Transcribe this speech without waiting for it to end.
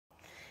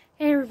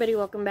everybody,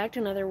 welcome back to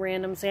another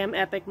Random Sam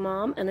Epic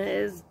Mom, and it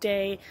is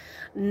day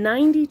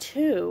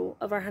 92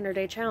 of our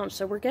 100-day challenge.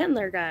 So we're getting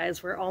there,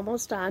 guys. We're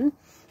almost done.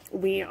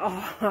 We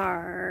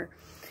are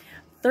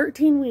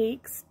 13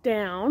 weeks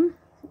down.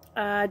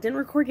 Didn't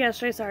record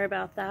yesterday, sorry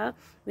about that.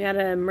 We had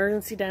an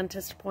emergency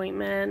dentist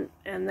appointment,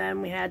 and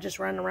then we had just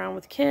running around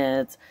with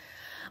kids.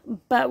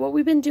 But what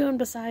we've been doing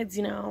besides,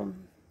 you know,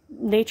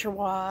 nature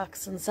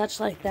walks and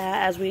such like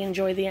that as we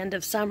enjoy the end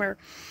of summer,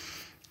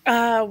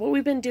 what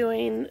we've been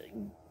doing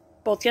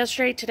both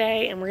yesterday,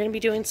 today, and we're going to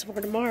be doing some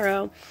more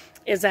tomorrow,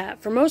 is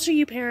that for most of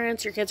you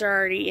parents, your kids are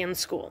already in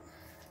school.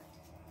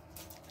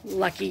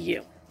 Lucky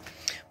you.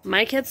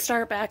 My kids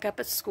start back up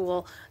at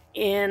school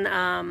in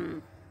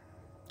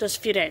just a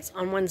few days.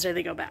 On Wednesday,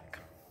 they go back.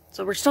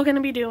 So we're still going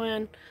to be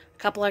doing a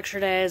couple extra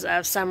days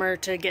of summer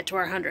to get to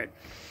our 100.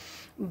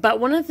 But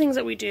one of the things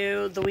that we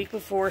do the week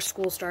before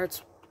school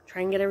starts,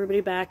 try and get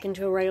everybody back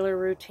into a regular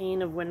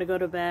routine of when to go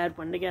to bed,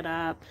 when to get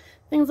up,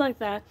 things like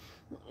that.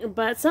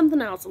 But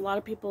something else a lot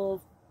of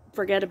people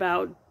forget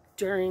about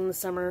during the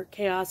summer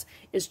chaos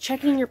is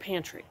checking your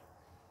pantry.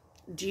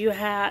 Do you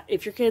have,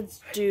 if your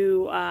kids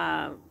do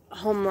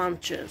home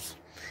lunches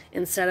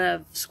instead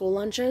of school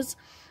lunches,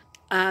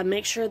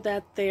 make sure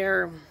that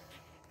their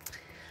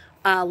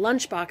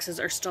lunch boxes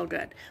are still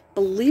good.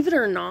 Believe it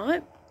or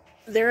not,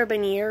 there have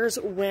been years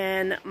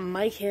when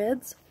my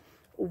kids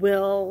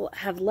will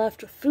have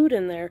left food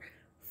in there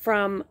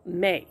from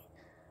May.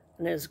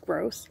 And it is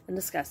gross and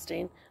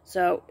disgusting.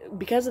 So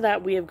because of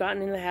that, we have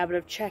gotten into the habit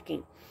of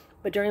checking.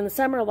 But during the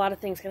summer, a lot of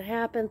things can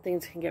happen.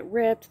 Things can get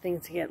ripped.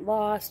 Things can get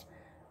lost.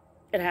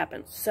 It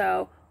happens.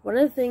 So one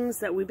of the things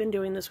that we've been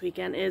doing this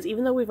weekend is,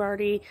 even though we've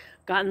already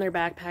gotten their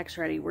backpacks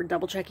ready, we're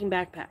double checking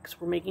backpacks.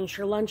 We're making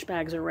sure lunch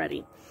bags are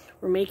ready.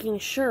 We're making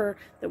sure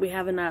that we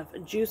have enough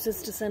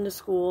juices to send to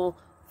school,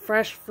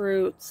 fresh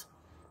fruits,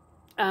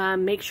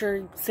 make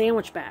sure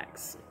sandwich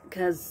bags,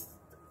 because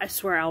I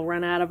swear I'll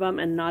run out of them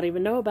and not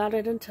even know about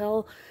it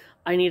until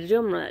I need to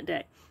do them that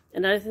day.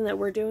 Another thing that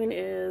we're doing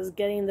is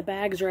getting the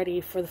bags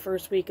ready for the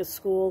first week of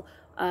school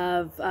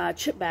of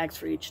chip bags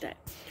for each day.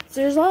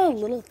 So there's a lot of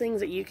little things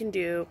that you can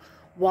do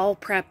while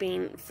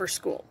prepping for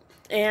school.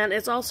 And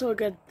it's also a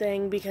good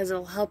thing because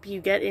it'll help you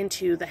get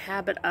into the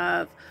habit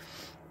of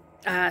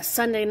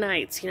Sunday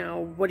nights, you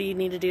know, what do you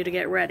need to do to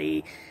get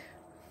ready?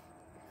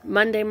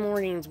 Monday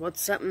mornings,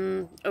 what's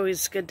something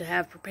always good to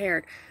have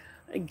prepared?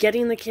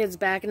 Getting the kids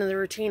back into the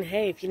routine.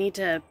 Hey, if you need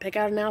to pick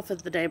out an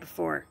outfit the day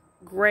before,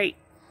 great.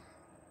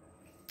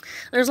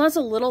 There's lots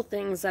of little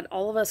things that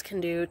all of us can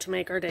do to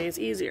make our days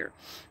easier.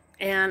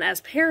 And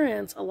as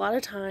parents, a lot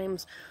of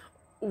times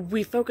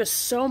we focus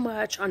so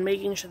much on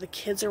making sure the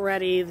kids are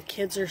ready, the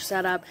kids are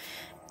set up,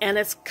 and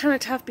it's kind of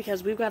tough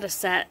because we've got to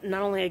set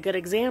not only a good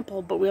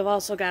example, but we've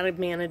also got to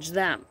manage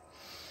them.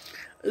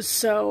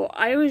 So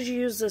I always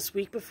use this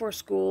week before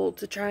school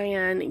to try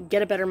and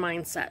get a better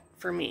mindset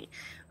for me.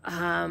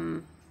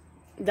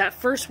 That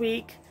first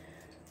week,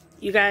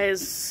 you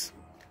guys,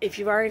 if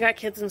you've already got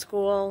kids in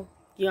school,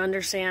 you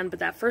understand, but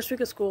that first week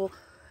of school,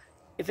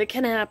 if it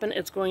can happen,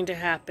 it's going to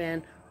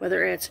happen.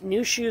 Whether it's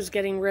new shoes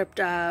getting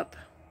ripped up,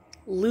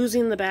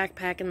 losing the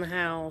backpack in the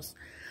house,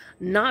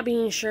 not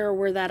being sure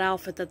where that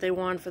outfit that they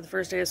want for the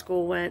first day of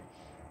school went,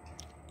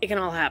 it can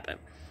all happen.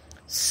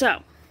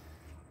 So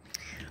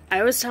I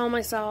always tell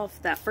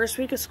myself that first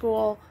week of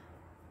school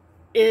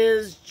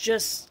is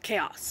just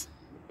chaos.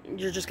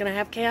 You're just going to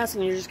have chaos,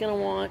 and you're just going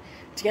to want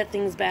to get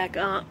things back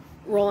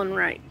rolling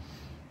right.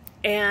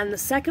 And the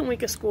second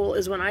week of school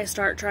is when I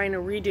start trying to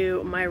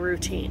redo my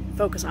routine.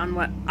 Focus on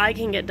what I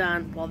can get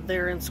done while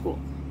they're in school.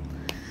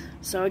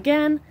 So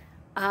again,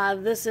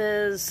 this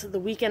is the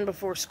weekend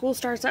before school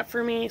starts up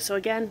for me. So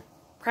again,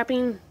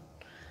 prepping,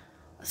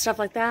 stuff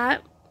like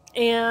that.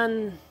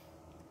 And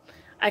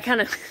I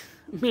kind of...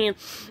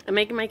 I'm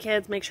making my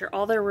kids make sure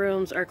all their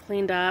rooms are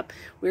cleaned up.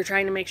 We're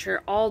trying to make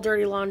sure all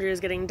dirty laundry is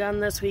getting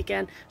done this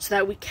weekend so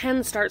that we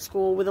can start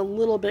school with a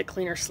little bit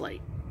cleaner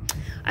slate.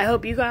 I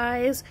hope you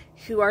guys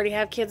who already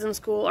have kids in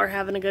school are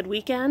having a good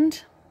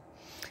weekend.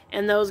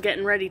 And those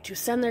getting ready to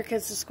send their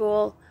kids to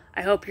school,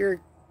 I hope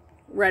you're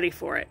ready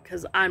for it,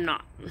 because I'm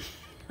not.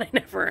 I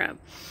never am.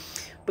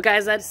 But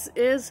guys, that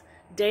is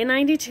day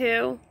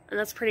 92, and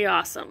that's pretty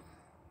awesome.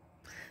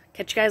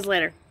 Catch you guys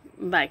later.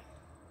 Bye.